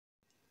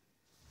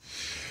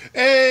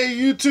Hey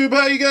YouTube,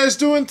 how you guys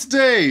doing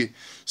today?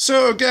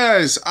 So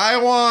guys,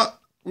 I'm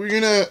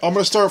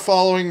gonna start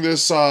following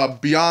this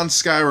Beyond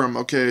Skyrim,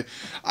 okay?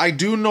 I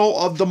do know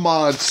of the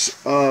mods,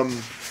 the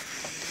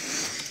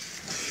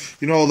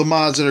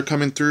mods that are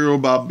coming through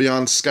about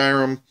Beyond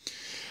Skyrim,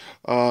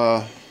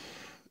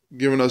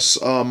 giving us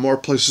more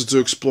places to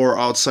explore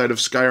outside of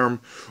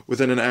Skyrim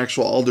within an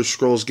actual Elder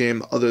Scrolls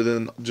game other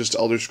than just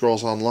Elder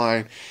Scrolls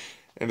Online,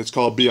 and it's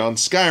called Beyond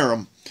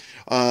Skyrim.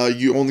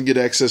 You only get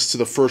access to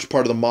the first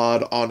part of the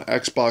mod on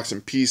Xbox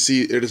and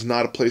PC. It is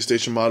not a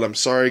PlayStation mod. I'm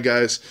sorry,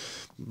 guys,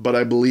 but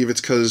I believe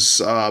it's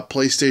because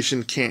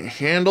PlayStation can't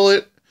handle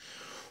it,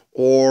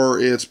 or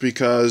it's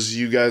because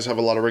you guys have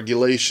a lot of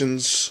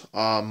regulations.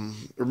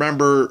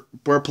 Remember,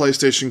 where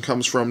PlayStation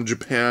comes from,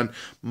 Japan,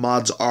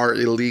 mods are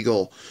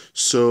illegal.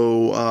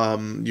 So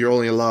you're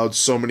only allowed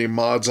so many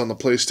mods on the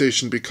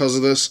PlayStation because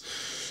of this.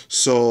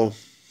 So,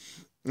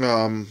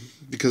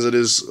 because it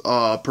is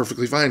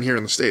perfectly fine here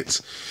in the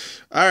States.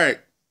 Alright,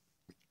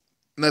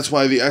 that's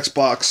why the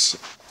Xbox,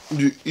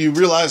 you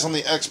realize on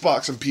the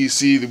Xbox and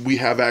PC that we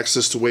have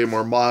access to way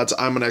more mods.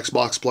 I'm an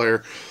Xbox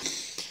player,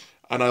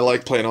 and I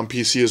like playing on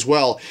PC as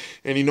well.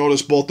 And you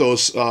notice both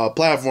those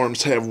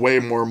platforms have way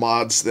more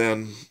mods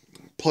than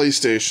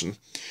PlayStation,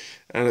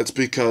 and it's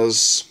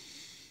because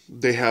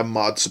they have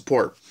mod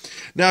support.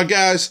 Now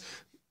guys,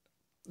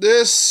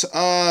 this,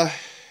 I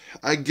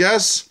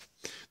guess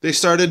they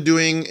started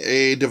doing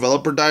a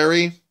developer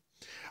diary.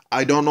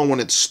 I don't know when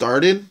it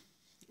started,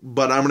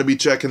 but I'm going to be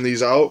checking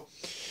these out,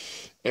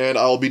 and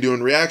I'll be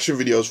doing reaction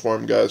videos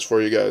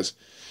for you guys.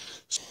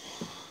 So,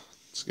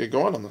 let's get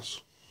going on this.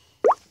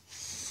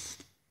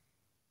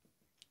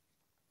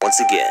 Once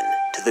again,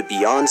 to the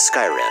Beyond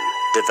Skyrim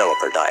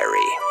Developer Diary.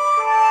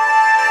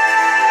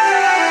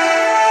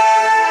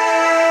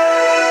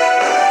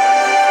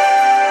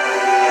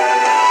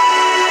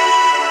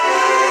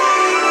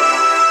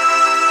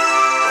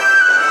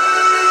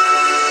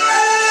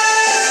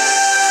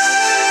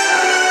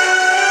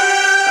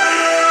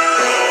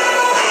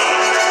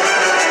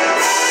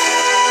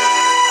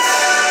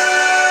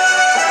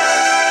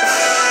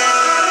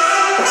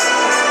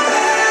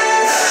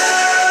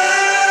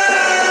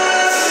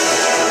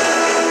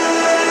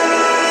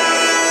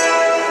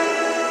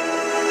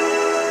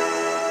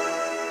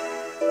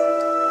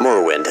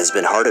 Has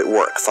been hard at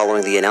work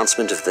following the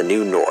announcement of the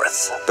New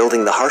North,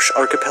 building the harsh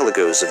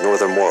archipelagos of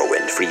northern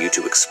Morrowind for you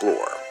to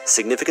explore.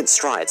 Significant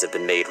strides have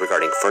been made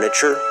regarding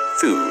furniture,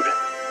 food,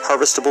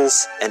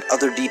 harvestables, and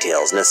other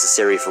details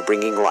necessary for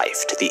bringing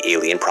life to the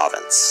alien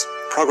province.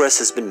 Progress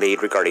has been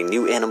made regarding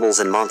new animals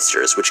and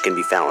monsters which can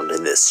be found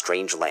in this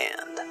strange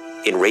land.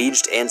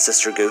 Enraged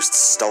ancestor ghosts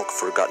stalk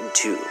forgotten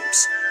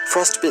tombs.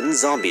 Frostbitten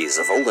zombies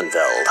of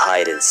Olenveld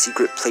hide in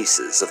secret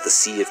places of the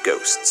Sea of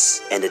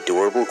Ghosts, and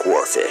adorable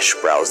gorefish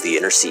browse the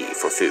inner sea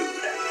for food.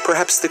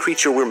 Perhaps the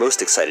creature we're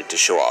most excited to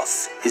show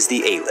off is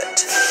the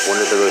Aelid,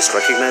 one of the most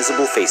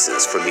recognizable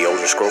faces from the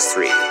Elder Scrolls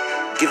 3,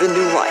 given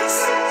new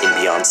life in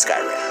Beyond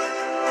Skyrim.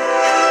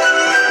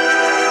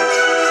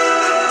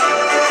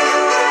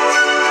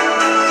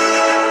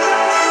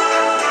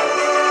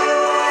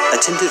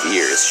 Attentive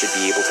ears should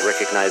be able to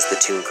recognize the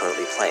tune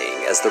currently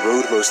playing as The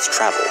Road Most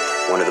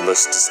Traveled, one of the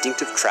most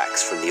distinctive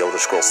tracks from the Elder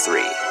Scrolls 3.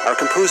 Our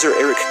composer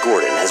Eric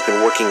Gordon has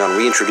been working on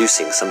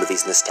reintroducing some of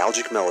these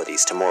nostalgic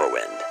melodies to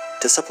Morrowind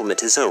to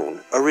supplement his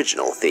own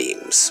original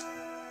themes.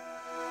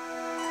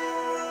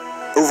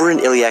 Over in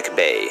Iliac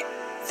Bay,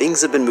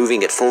 things have been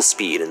moving at full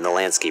speed in the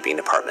landscaping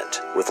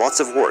department, with lots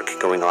of work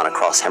going on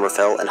across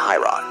Hammerfell and High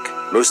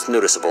Rock. Most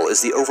noticeable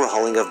is the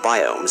overhauling of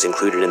biomes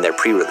included in their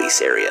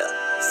pre-release area.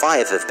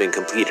 5 have been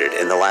completed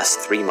in the last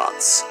 3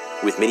 months,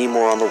 with many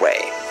more on the way.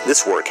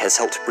 This work has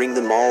helped bring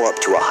them all up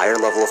to a higher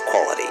level of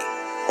quality,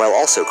 while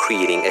also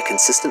creating a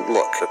consistent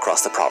look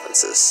across the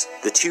provinces.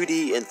 The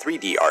 2D and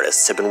 3D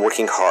artists have been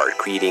working hard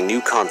creating new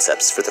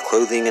concepts for the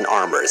clothing and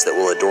armors that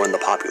will adorn the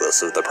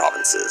populace of the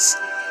provinces,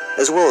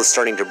 as well as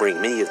starting to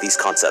bring many of these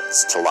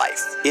concepts to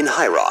life. In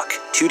High Rock,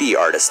 2D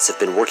artists have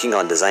been working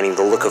on designing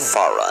the look of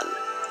Farrun,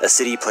 a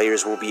city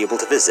players will be able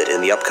to visit in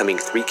the upcoming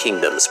Three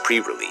Kingdoms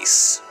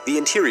pre-release. The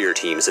interior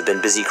teams have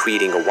been busy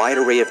creating a wide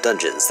array of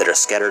dungeons that are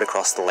scattered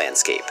across the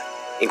landscape,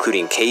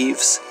 including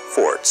caves,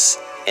 forts,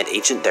 and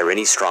ancient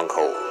Darini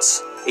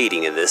strongholds.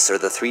 Aiding in this are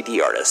the 3D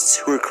artists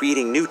who are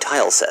creating new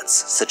tile sets,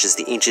 such as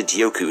the ancient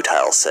Yoku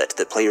tile set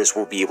that players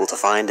will be able to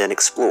find and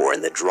explore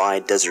in the dry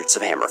deserts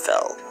of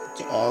Hammerfell.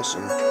 It's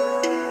awesome.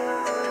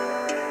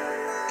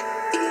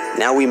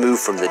 Now we move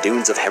from the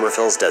dunes of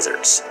Hammerfell's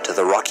deserts to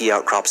the rocky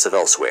outcrops of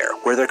Elsewhere,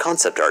 where their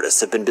concept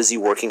artists have been busy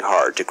working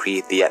hard to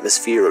create the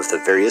atmosphere of the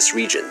various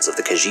regions of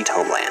the Khajiit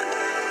homeland,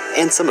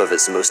 and some of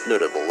its most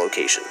notable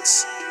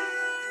locations.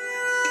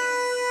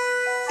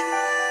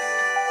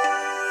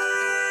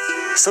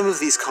 Some of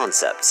these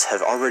concepts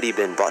have already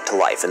been brought to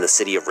life in the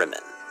city of Rimmon.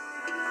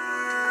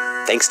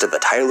 Thanks to the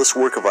tireless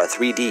work of our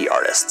 3D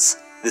artists,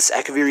 this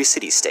Akaviri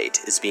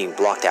city-state is being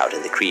blocked out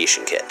in the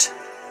creation kit.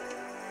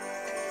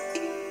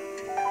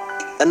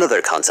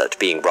 Another concept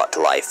being brought to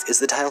life is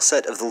the tile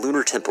set of the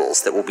lunar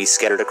temples that will be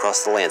scattered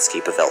across the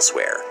landscape of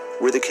Elsewhere.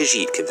 where the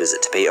Khajiit can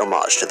visit to pay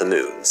homage to the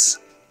moons.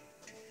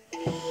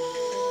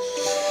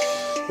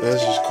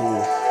 That's just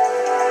cool.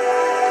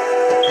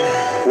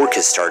 Work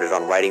has started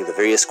on writing the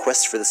various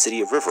quests for the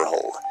city of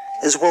Riverhold,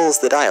 as well as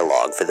the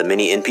dialogue for the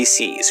many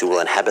NPCs who will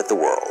inhabit the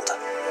world.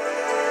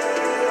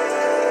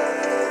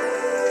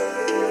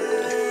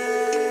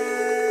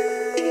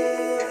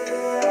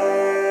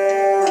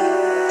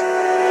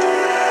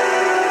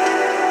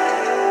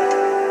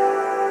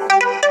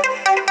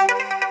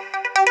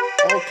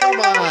 Oh, come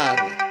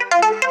on!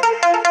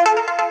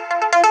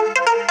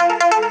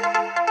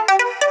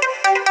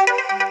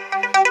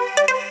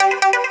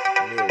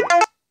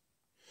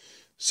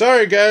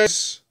 Sorry,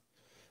 guys.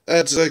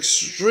 That's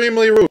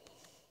extremely rude.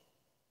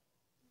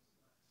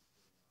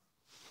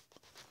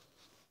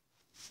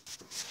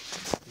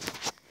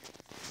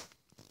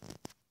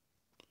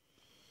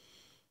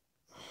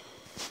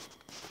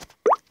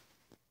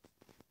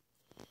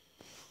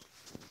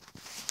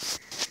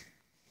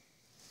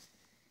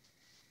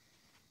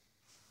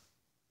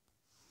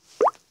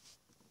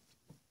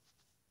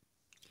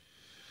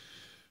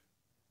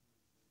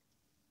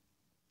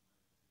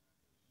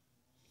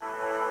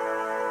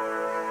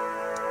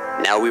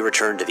 Now we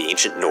return to the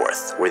ancient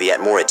north, where the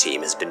Atmora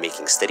team has been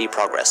making steady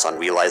progress on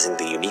realizing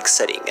the unique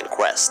setting and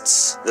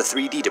quests. The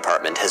 3D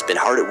department has been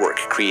hard at work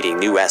creating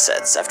new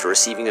assets after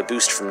receiving a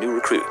boost from new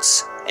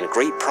recruits, and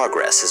great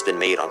progress has been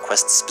made on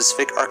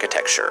quest-specific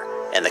architecture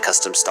and the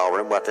custom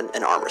Skyrim weapon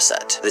and armor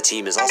set. The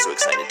team is also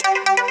excited to...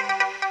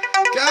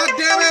 God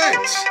damn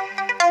it!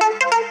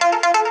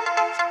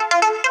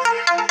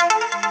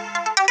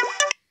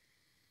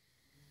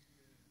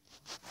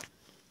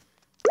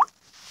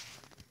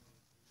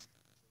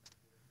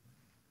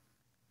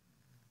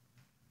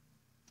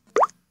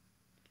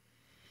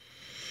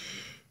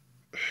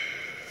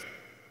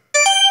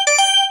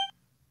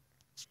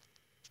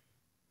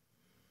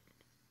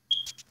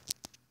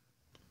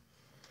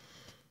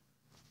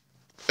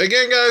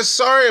 Again, guys,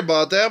 sorry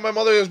about that. My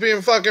mother is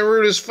being fucking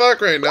rude as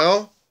fuck right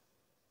now.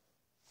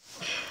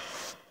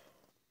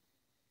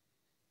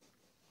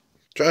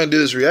 Trying to do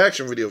this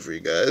reaction video for you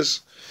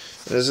guys.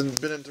 It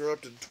hasn't been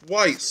interrupted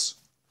twice.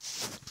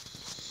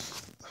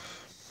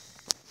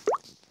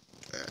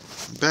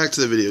 Back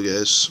to the video,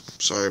 guys.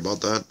 Sorry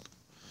about that.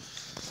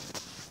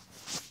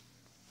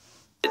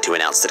 To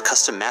announce that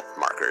custom map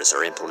markers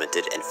are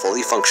implemented and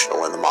fully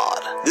functional in the mod.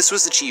 This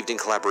was achieved in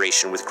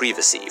collaboration with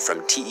Grievousy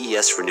from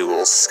TES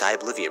Renewal's Sky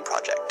Oblivion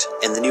project,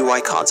 and the new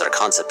icons our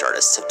concept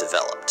artists have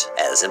developed.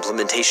 As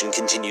implementation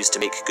continues to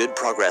make good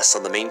progress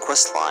on the main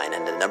quest line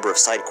and a number of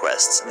side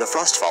quests, the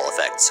Frostfall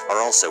effects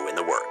are also in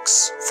the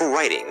works. For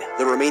writing,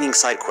 the remaining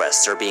side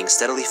quests are being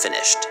steadily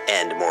finished,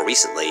 and more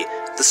recently,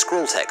 the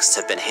scroll texts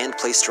have been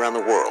hand-placed around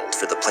the world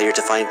for the player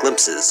to find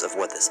glimpses of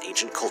what this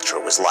ancient culture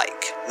was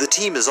like. The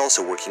team is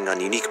also working on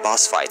unique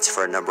boss fights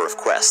for a number of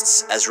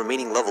quests, as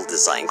remaining level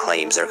design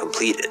claims are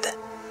completed.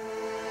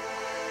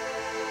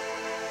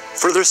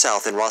 Further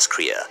south in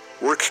Roskria,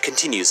 work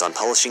continues on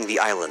polishing the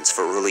islands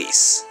for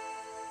release.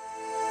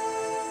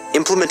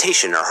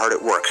 Implementation are hard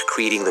at work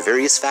creating the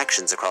various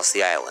factions across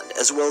the island,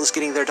 as well as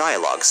getting their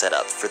dialogue set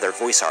up for their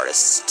voice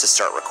artists to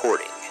start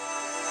recording.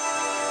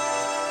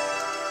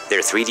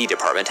 Their 3D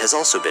department has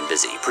also been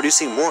busy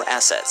producing more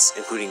assets,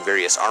 including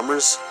various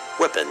armors,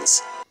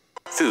 weapons,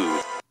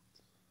 food,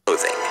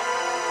 clothing.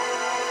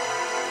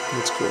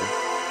 That's cool.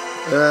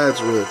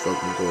 That's really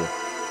fucking cool.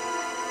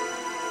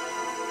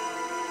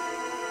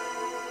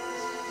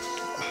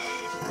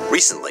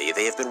 Recently,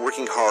 they have been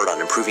working hard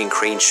on improving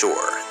Crane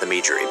Shore, the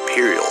major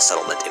Imperial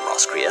settlement in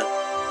Roskria,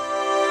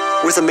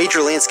 with a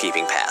major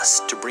landscaping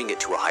pass to bring it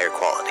to a higher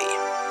quality.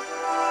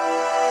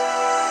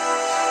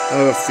 I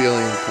have a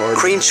feeling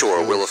Crane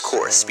Shore will of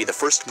course be the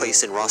first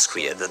place in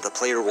Roskria that the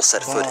player will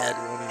set foot in,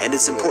 and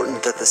it's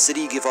important that the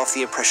city give off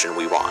the impression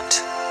we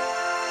want.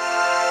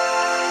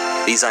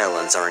 These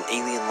islands are an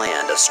alien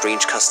land of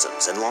strange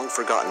customs and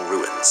long-forgotten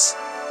ruins,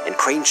 and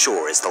Crane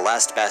Shore is the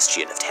last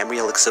bastion of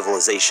Tamrielic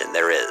civilization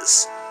there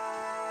is.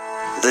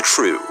 The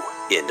true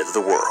end of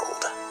the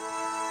world.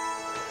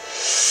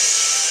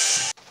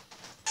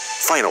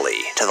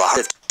 Finally, to the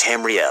heart of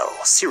Tamriel,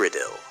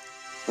 Cyrodiil,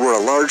 where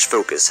a large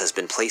focus has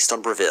been placed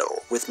on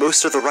Breville, with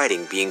most of the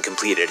writing being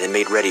completed and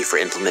made ready for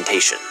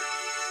implementation.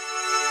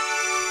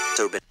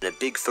 So been a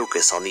big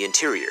focus on the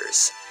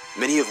interiors,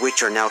 many of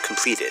which are now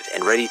completed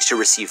and ready to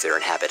receive their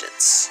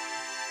inhabitants.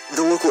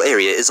 The local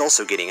area is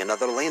also getting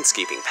another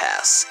landscaping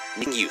pass,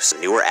 making use of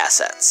newer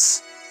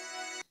assets.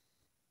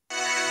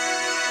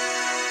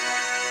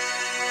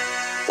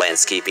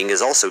 Landscaping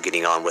is also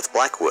getting on with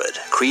Blackwood,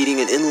 creating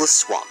an endless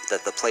swamp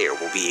that the player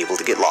will be able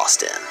to get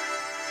lost in.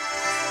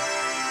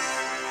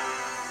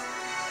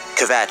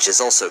 Kvatch is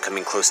also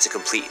coming close to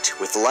complete,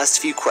 with the last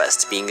few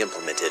quests being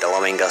implemented,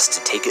 allowing us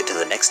to take it to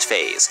the next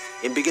phase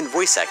and begin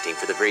voice acting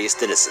for the various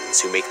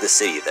denizens who make the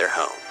city their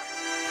home.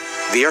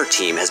 The art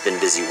team has been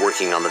busy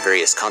working on the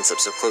various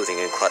concepts of clothing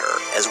and clutter,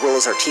 as well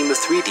as our team of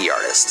 3D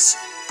artists,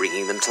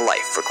 bringing them to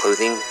life for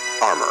clothing,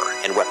 armor,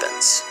 and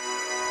weapons.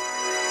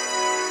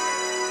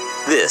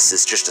 This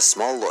is just a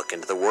small look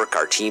into the work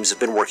our teams have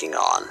been working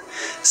on.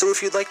 So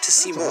if you'd like to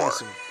see more,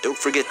 don't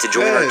forget to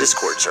join our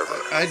Discord server.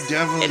 I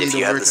definitely and if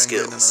you have the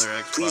skills,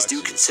 please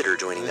do consider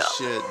joining up.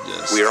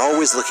 We are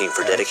always looking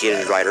for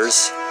dedicated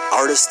writers,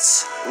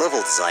 artists,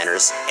 level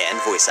designers,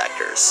 and voice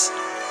actors.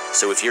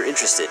 So if you're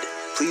interested,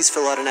 please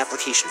fill out an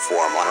application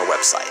form on our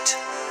website.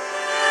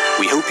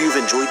 We hope you've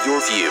enjoyed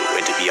your view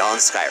into Beyond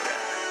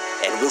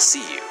Skyrim, and we'll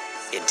see you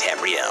in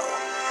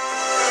Tamriel.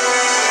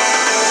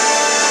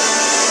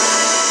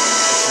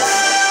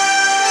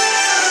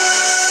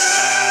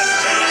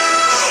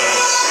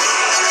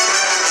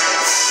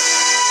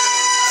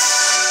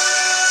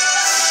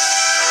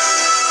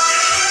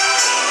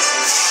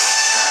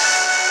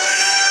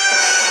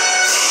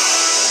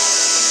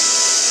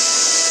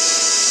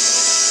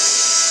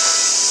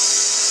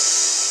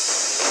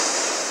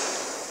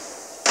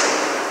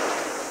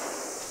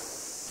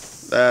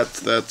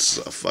 That's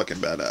a fucking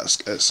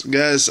badass, guys.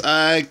 Guys,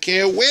 I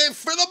can't wait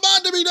for the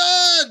mod to be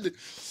done!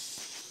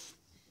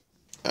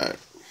 Alright.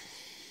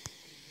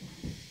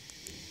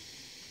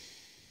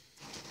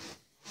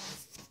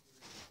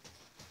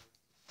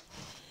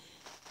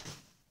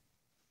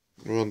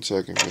 One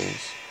second,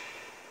 guys.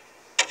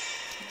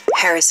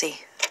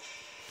 Heresy.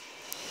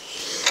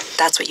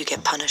 That's what you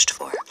get punished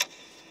for.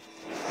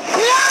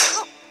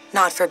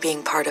 Not for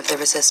being part of the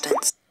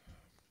resistance.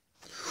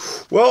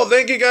 Well,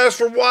 thank you guys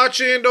for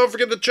watching. Don't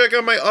forget to check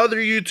out my other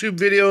YouTube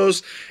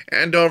videos.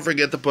 And don't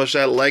forget to push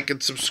that like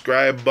and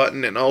subscribe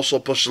button. And also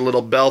push the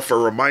little bell for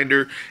a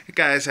reminder. You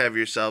guys have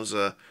yourselves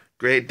a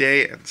great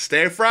day and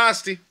stay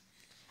frosty.